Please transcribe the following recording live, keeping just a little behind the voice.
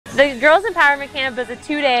The Girls Empowerment Camp is a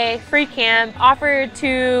 2-day free camp offered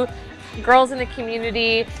to girls in the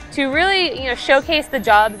community to really, showcase the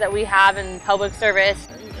jobs that we have in public service.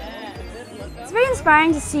 It's very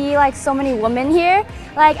inspiring to see like so many women here.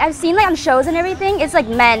 Like I've seen like on shows and everything, it's like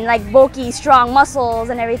men, like bulky, strong,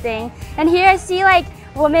 muscles and everything. And here I see like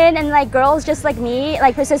women and like girls just like me,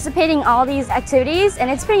 like participating in all these activities,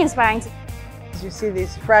 and it's pretty inspiring. You see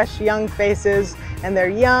these fresh, young faces, and they're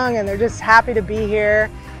young and they're just happy to be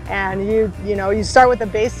here. And you start with the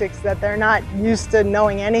basics that they're not used to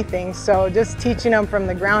knowing anything. So just teaching them from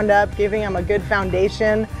the ground up, giving them a good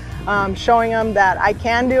foundation, showing them that I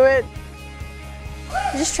can do it.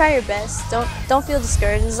 Just try your best. Don't feel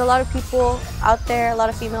discouraged. There's a lot of people out there, a lot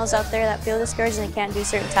of females out there that feel discouraged and they can't do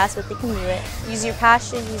certain tasks, but they can do it. Use your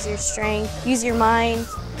passion, use your strength, use your mind.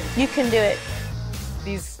 You can do it.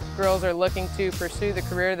 These girls are looking to pursue the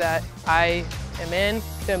career that I am in,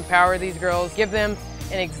 to empower these girls, give them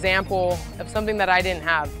an example of something that I didn't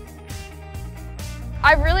have.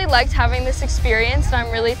 I really liked having this experience, and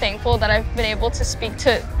I'm really thankful that I've been able to speak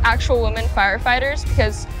to actual women firefighters,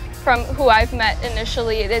 because from who I've met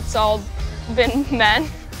initially, it's all been men.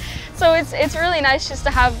 So it's really nice just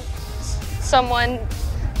to have someone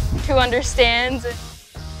who understands.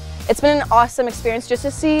 It's been an awesome experience just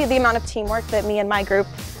to see the amount of teamwork that me and my group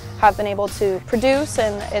have been able to produce,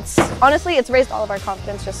 and honestly it's raised all of our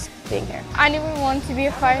confidence just being here. I knew we wanted to be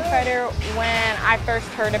a firefighter when I first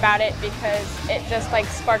heard about it, because it just like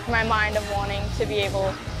sparked my mind of wanting to be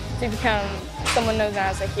able to become someone known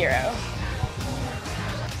as a hero.